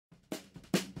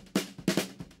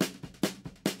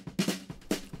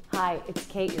Hi, it's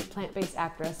Kate, your plant-based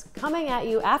actress, coming at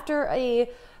you after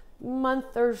a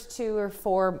month or 2 or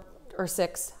 4 or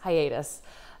 6 hiatus.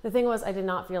 The thing was, I did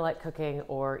not feel like cooking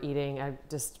or eating. I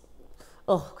just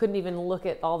couldn't even look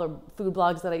at all the food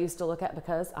blogs that I used to look at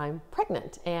because I'm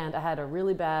pregnant. And I had a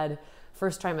really bad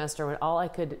first trimester when all I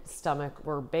could stomach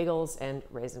were bagels and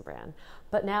Raisin Bran.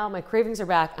 But now my cravings are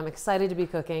back. I'm excited to be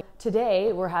cooking.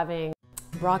 Today we're having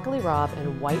broccoli rabe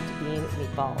and white bean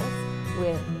meatballs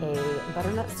with a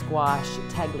butternut squash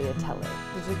tagliatelle.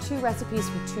 These are 2 recipes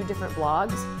from 2 different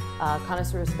blogs,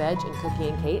 Connoisseur's Veg and Cookie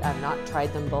and Kate. I've not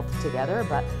tried them both together,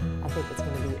 but I think it's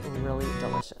going to be really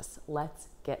delicious. Let's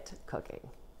get cooking.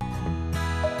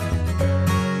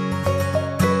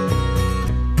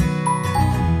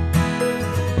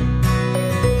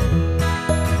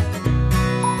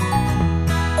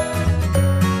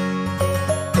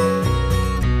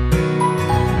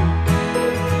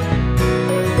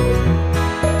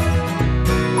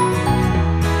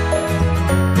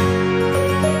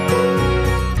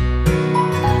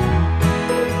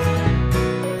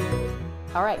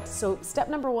 So step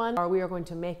number 1, we are going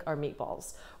to make our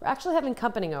meatballs. We're actually having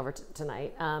company over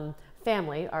tonight.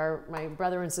 Family, my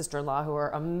brother and sister-in-law, who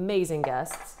are amazing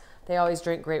guests. They always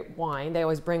drink great wine. They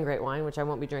always bring great wine, which I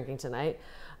won't be drinking tonight.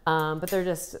 But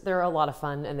they're a lot of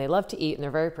fun, and they love to eat, and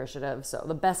they're very appreciative. So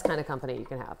the best kind of company you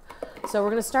can have. So we're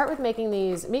going to start with making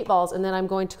these meatballs, and then I'm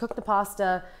going to cook the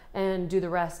pasta and do the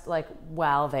rest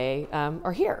while they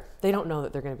are here. They don't know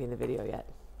that they're going to be in the video yet.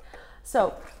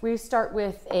 So we start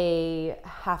with a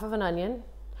half of an onion,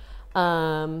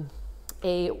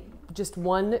 just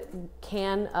 1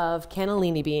 can of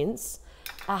cannellini beans,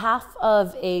 a half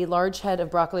of a large head of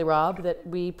broccoli rabe that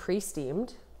we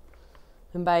pre-steamed.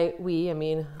 And by we, I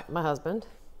mean my husband,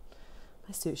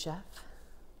 my sous chef,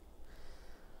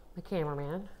 my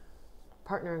cameraman,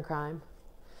 partner in crime.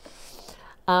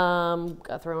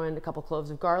 Gotta throw in a couple cloves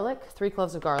of garlic, 3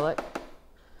 cloves of garlic.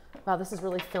 Wow, this is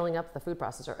really filling up the food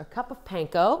processor. A cup of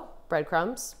panko,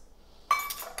 breadcrumbs.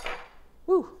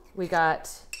 Woo, we got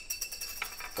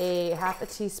a half a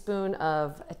teaspoon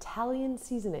of Italian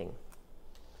seasoning,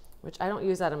 which I don't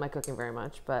use that in my cooking very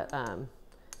much, but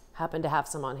happen to have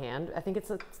some on hand. I think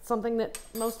it's something that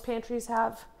most pantries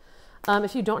have.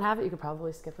 If you don't have it, you could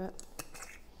probably skip it.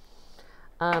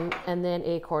 And then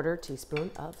a 1/4 teaspoon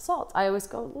of salt. I always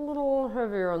go a little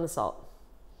heavier on the salt.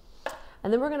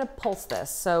 And then we're going to pulse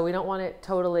this. So we don't want it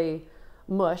totally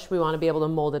mush. We want to be able to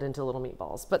mold it into little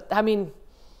meatballs. But I mean,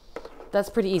 that's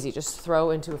pretty easy. Just throw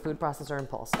into a food processor and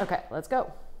pulse. Okay, let's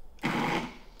go.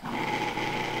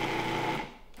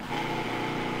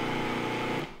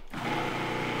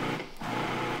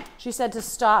 She said to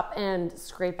stop and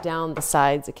scrape down the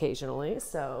sides occasionally.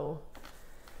 So,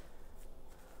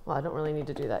 well, I don't really need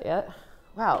to do that yet.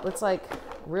 Wow, it's like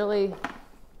really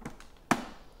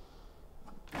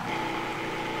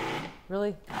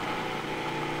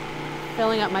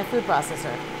filling up my food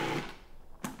processor.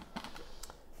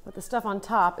 But the stuff on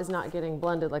top is not getting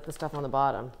blended like the stuff on the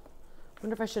bottom. I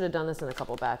wonder if I should have done this in a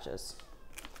couple batches.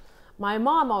 My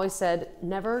mom always said,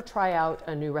 never try out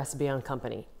a new recipe on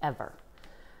company, ever.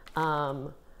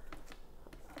 And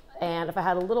if I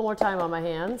had a little more time on my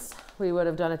hands, we would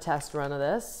have done a test run of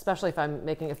this, especially if I'm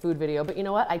making a food video. But you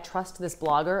know what? I trust this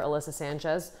blogger, Alyssa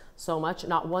Sanchez, so much.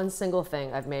 Not one single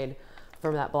thing I've made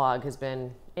from that blog has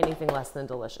been anything less than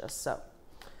delicious. So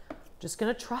just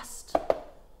gonna trust.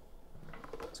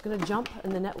 Just gonna jump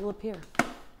and the net will appear.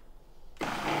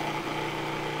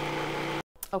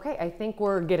 Okay, I think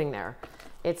we're getting there.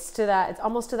 It's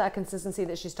almost to that consistency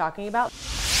that she's talking about.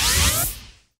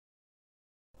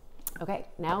 Okay,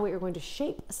 now we are going to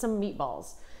shape some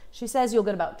meatballs. She says you'll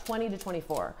get about 20 to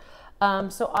 24.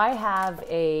 So I have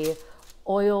a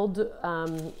oiled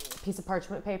piece of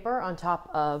parchment paper on top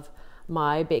of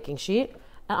my baking sheet.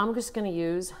 And I'm just gonna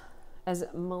use, as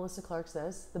Melissa Clark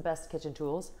says, the best kitchen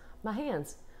tools, my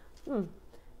hands.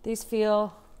 These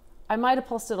feel, I might have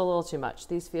pulsed it a little too much.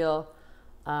 These feel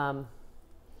a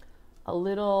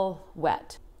little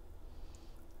wet.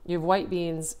 You have white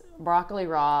beans, broccoli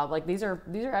rabe. These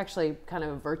are actually kind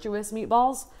of virtuous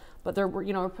meatballs, but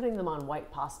we're putting them on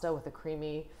white pasta with a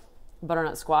creamy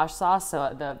butternut squash sauce.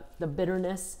 So the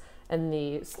bitterness and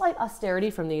the slight austerity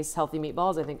from these healthy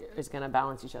meatballs, I think, is going to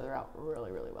balance each other out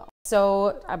really, really well.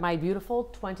 So my beautiful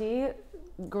 20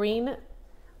 green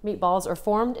meatballs are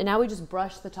formed, and now we just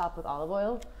brush the top with olive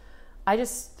oil. I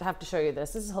just have to show you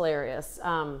this. This is hilarious.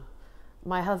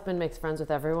 My husband makes friends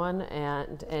with everyone,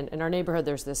 and in our neighborhood,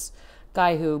 there's this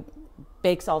guy who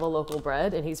bakes all the local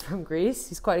bread, and he's from Greece.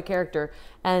 He's quite a character.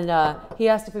 And he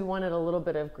asked if we wanted a little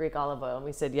bit of Greek olive oil, and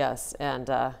we said yes. And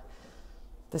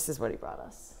this is what he brought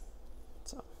us.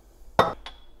 So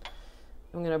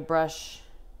I'm gonna brush,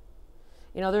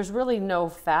 you know, there's really no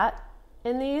fat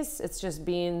in these. It's just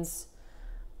beans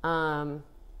and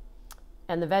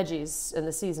the veggies and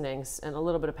the seasonings and a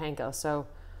little bit of panko. So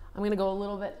I'm gonna go a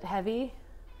little bit heavy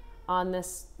on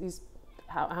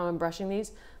how I'm brushing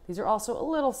these. These are also a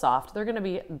little soft. They're gonna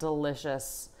be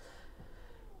delicious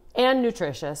and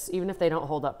nutritious, even if they don't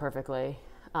hold up perfectly.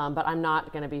 But I'm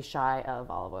not gonna be shy of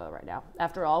olive oil right now.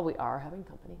 After all, we are having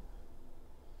company.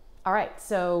 All right,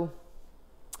 so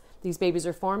these babies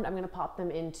are formed. I'm gonna pop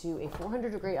them into a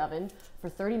 400-degree oven for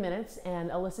 30 minutes. And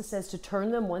Alyssa says to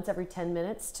turn them once every 10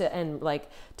 minutes to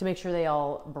make sure they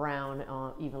all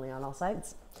brown evenly on all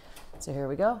sides. So here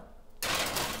we go.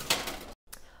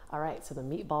 All right, so the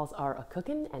meatballs are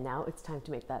a-cooking, and now it's time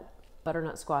to make that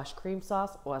butternut squash cream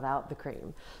sauce without the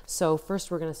cream. So first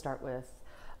we're gonna start with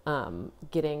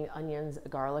getting onions,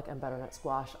 garlic, and butternut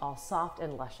squash all soft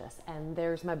and luscious. And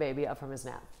there's my baby up from his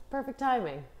nap. Perfect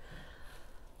timing.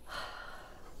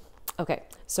 Okay,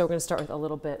 so we're gonna start with a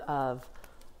little bit of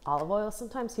olive oil.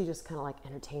 Sometimes he just kind of like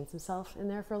entertains himself in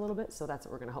there for a little bit, so that's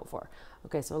what we're gonna hope for.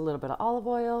 Okay, so a little bit of olive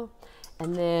oil,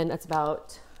 and then that's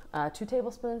about 2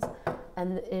 tablespoons.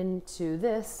 And into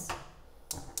this,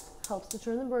 helps to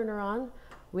turn the burner on,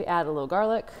 we add a little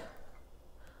garlic,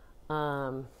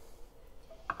 an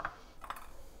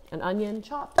onion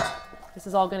chopped. This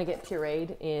is all gonna get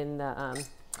pureed in the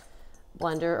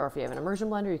blender, or if you have an immersion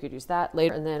blender, you could use that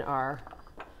later. And then our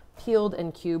peeled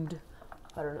and cubed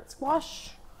butternut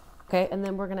squash. Okay, and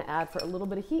then we're gonna add, for a little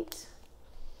bit of heat,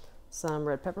 some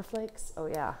red pepper flakes. Oh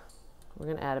yeah, we're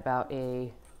gonna add about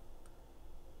a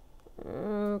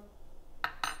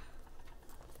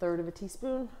third of a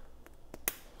teaspoon.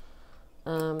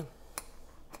 A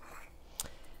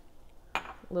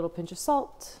little pinch of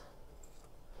salt.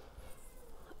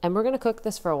 And we're gonna cook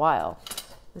this for a while.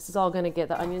 This is all the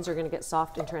onions are gonna get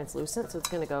soft and translucent, so it's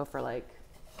gonna go for like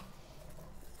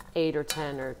 8 or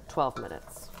 10 or 12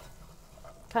 minutes.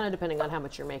 Kind of depending on how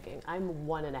much you're making. I'm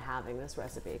 1 and a halving this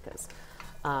recipe because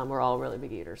we're all really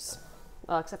big eaters.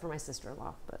 Well, except for my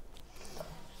sister-in-law, but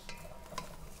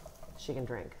she can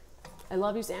drink. I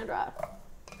love you, Sandra.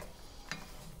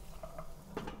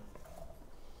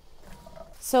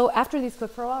 So after these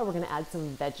cook for a while, we're gonna add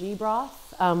some veggie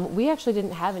broth. We actually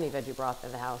didn't have any veggie broth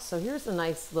in the house. So here's a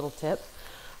nice little tip.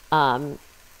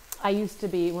 I used to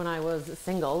be, when I was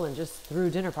single and just threw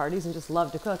dinner parties and just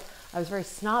loved to cook, I was very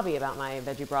snobby about my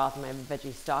veggie broth and my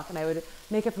veggie stock, and I would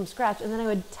make it from scratch, and then I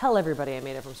would tell everybody I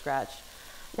made it from scratch.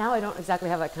 Now I don't exactly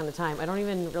have that kind of time. I don't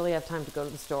even really have time to go to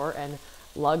the store and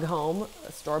lug home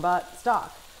a store-bought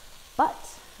stock. But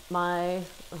my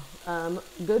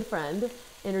good friend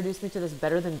introduced me to this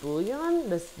Better Than Bouillon,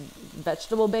 this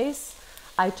vegetable base.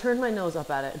 I turned my nose up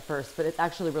at it at first, but it's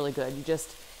actually really good. You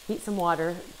just heat some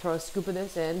water, throw a scoop of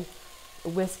this in,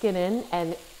 whisk it in,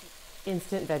 and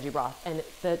instant veggie broth. And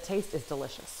the taste is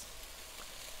delicious.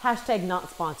 Hashtag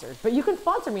not sponsored, but you can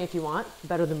sponsor me if you want.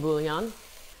 Better Than Bouillon.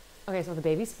 Okay, so the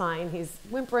baby's fine. He's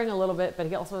whimpering a little bit, but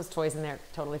he also has toys in there,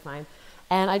 totally fine.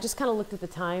 And I just kind of looked at the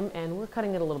time, and we're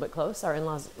cutting it a little bit close. Our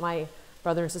in-laws, my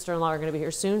brother and sister-in-law are gonna be here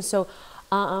soon. So,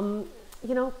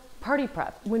 you know, party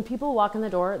prep. When people walk in the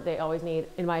door, they always need,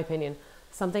 in my opinion,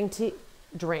 something to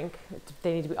drink.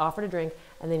 They need to be offered a drink,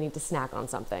 and they need to snack on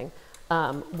something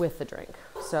with the drink.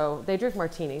 So they drink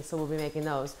martinis, so we'll be making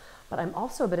those. But I'm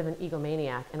also a bit of an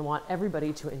egomaniac and want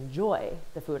everybody to enjoy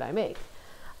the food I make.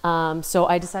 So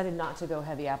I decided not to go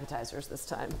heavy appetizers this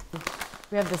time.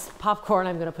 We have this popcorn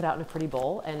I'm gonna put out in a pretty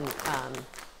bowl, and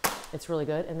it's really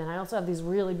good. And then I also have these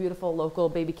really beautiful local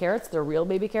baby carrots. They're real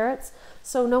baby carrots.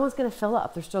 So no one's gonna fill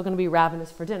up. They're still gonna be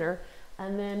ravenous for dinner.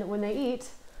 And then when they eat,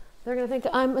 they're gonna think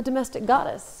I'm a domestic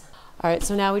goddess. All right,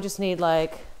 so now we just need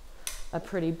like a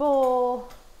pretty bowl,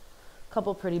 a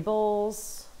couple pretty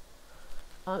bowls.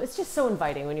 It's just so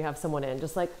inviting when you have someone in,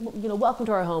 just like, you know, welcome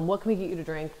to our home. What can we get you to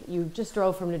drink? You just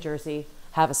drove from New Jersey,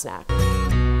 have a snack.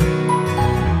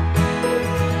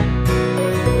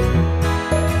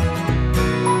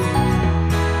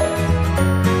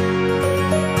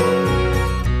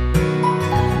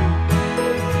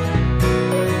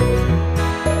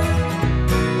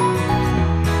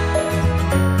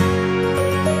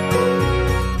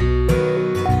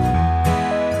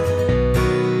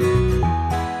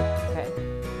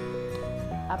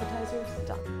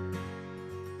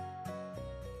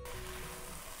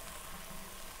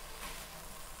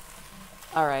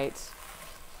 All right,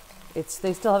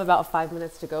 they still have about 5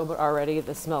 minutes to go, but already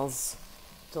this smells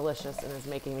delicious and is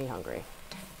making me hungry.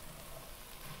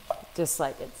 Just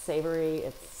like, it's savory,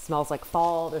 it smells like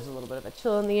fall, there's a little bit of a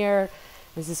chill in the air.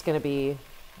 This is gonna be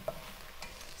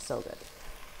so good.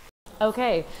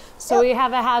 Okay, so we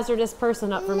have a hazardous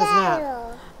person up from his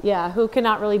nap. Yeah, who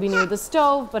cannot really be near the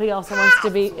stove, but he also wants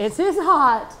to be, it is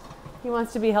hot. He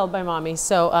wants to be held by mommy.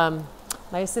 So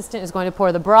my assistant is going to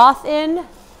pour the broth in.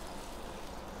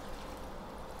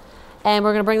 And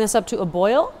we're gonna bring this up to a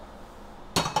boil.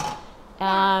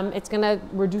 It's gonna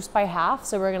reduce by half,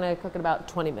 so we're gonna cook it about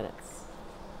 20 minutes.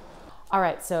 All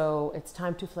right, so it's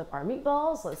time to flip our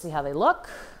meatballs. Let's see how they look.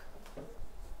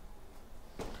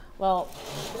 Well,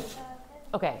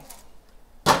 okay.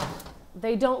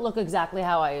 They don't look exactly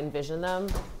how I envision them,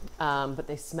 but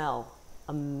they smell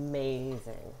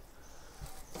amazing.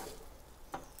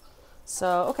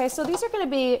 So, okay, so these are gonna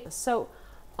be,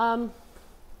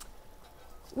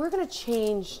 we're gonna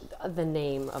change the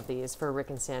name of these for Rick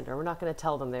and Sandra. We're not gonna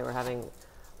tell them they were having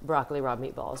broccoli rabe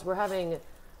meatballs. We're having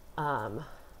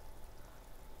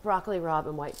broccoli rabe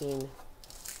and white bean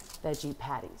veggie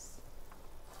patties.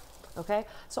 Okay,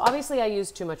 so obviously I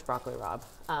used too much broccoli rabe.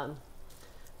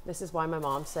 This is why my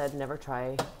mom said never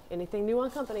try anything new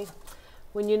on company.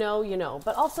 When you know, you know.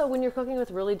 But also when you're cooking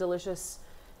with really delicious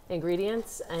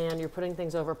ingredients and you're putting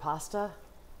things over pasta,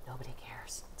 nobody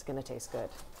cares. It's gonna taste good.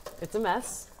 It's a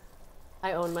mess.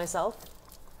 I own myself.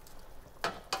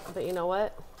 But you know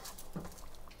what?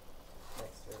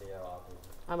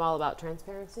 I'm all about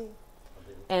transparency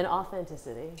and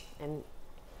authenticity. And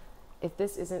if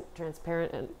this isn't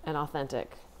transparent and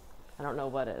authentic, I don't know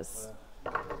what is.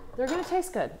 They're gonna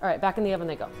taste good. All right, back in the oven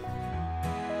they go.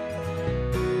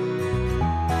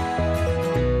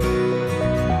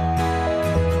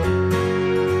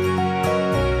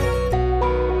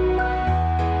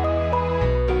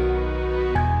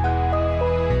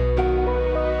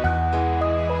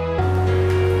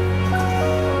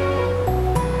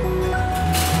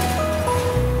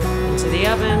 Into the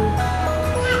oven.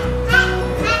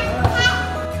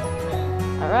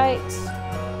 All right,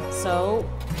 so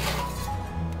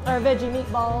our veggie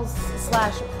meatballs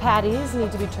slash patties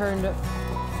need to be turned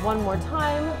one more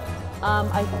time.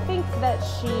 I think that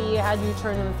she had you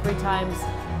turn them 3 times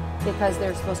because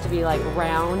they're supposed to be like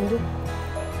round.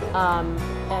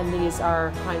 And these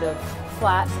are kind of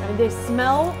flat. I mean, they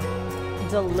smell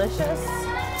delicious.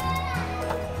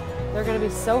 They're gonna be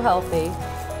so healthy.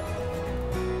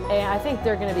 And I think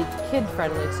they're gonna be kid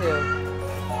friendly too.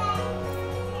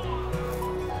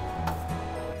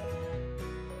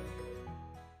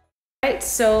 Alright,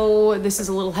 so this is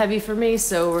a little heavy for me,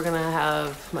 so we're gonna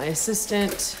have my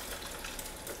assistant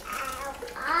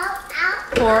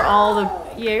pour all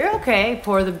the, yeah, you're okay.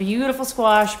 Pour the beautiful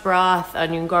squash broth,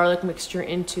 onion, garlic mixture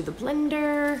into the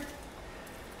blender.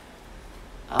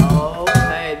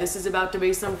 Okay, this is about to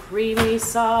be some creamy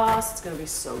sauce. It's gonna be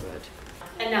so good.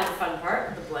 And now the fun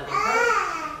part, the blending part.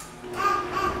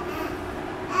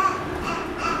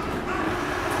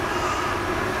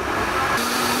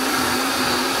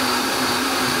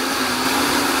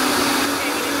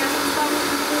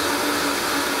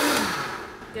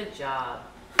 Good job.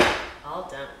 All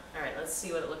done. All right, let's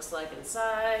see what it looks like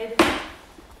inside.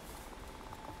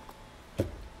 It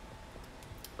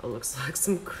looks like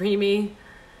some creamy,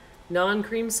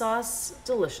 non-cream sauce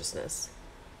deliciousness.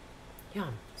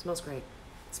 Yum, smells great.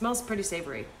 It smells pretty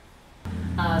savory.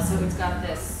 So it's got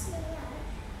this,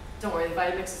 don't worry, the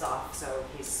Vitamix is off, so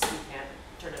you can't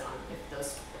turn it on. If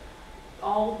those,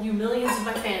 all you millions of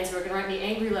my fans who are gonna write me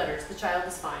angry letters, the child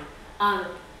is fine.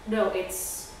 No,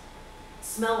 it's,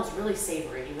 smells really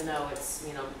savory, even though it's,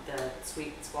 you know, the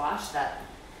sweet squash, that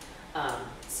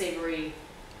savory,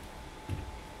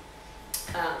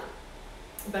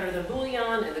 better than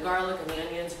bouillon, and the garlic and the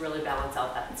onions really balance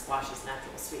out that squash's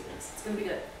natural sweetness. It's gonna be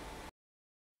good.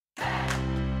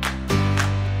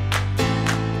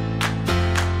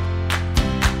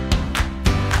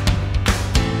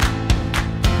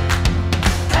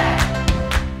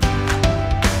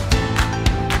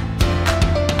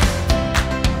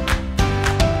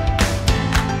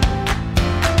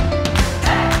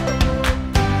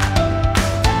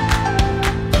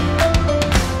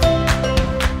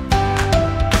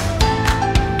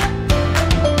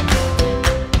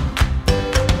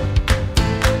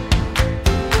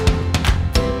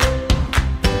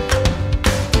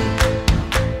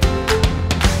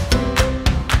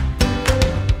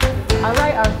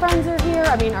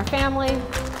 Our family,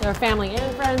 our family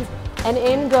and friends, and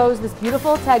in goes this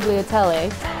beautiful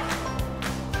tagliatelle.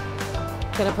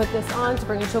 Gonna put this on to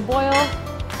bring it to a boil.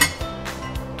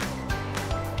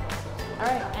 All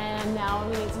right, and now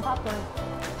I'm gonna eat some popcorn.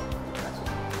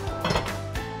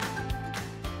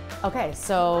 Okay,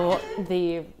 so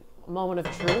the moment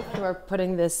of truth, we're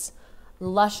putting this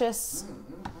luscious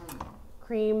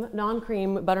cream,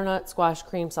 non-cream butternut squash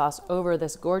cream sauce over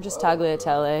this gorgeous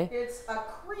tagliatelle. It's a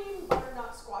cream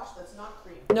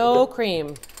No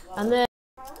cream. And then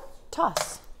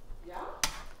toss.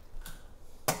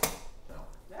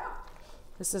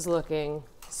 This is looking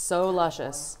so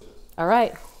luscious. All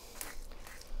right.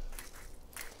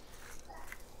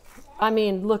 I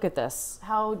mean, look at this.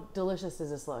 How delicious does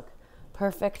this look?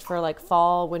 Perfect for like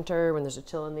fall, winter, when there's a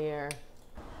chill in the air.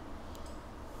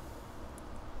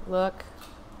 Look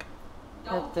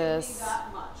at this.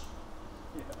 That much.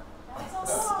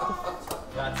 That's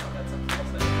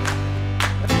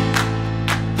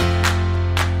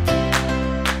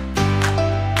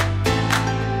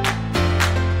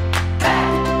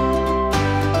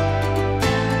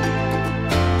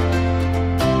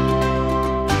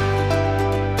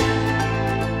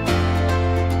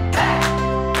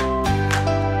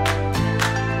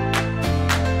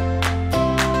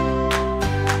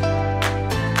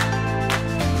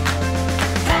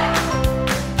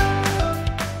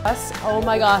Oh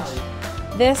my gosh,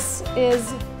 this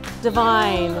is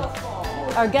divine.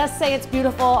 Our guests say it's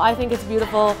beautiful. I think it's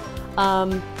beautiful.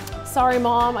 Sorry,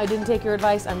 Mom, I didn't take your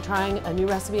advice. I'm trying a new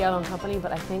recipe out on company,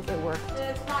 but I think it worked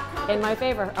in my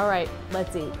favor. All right,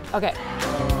 let's eat. Okay.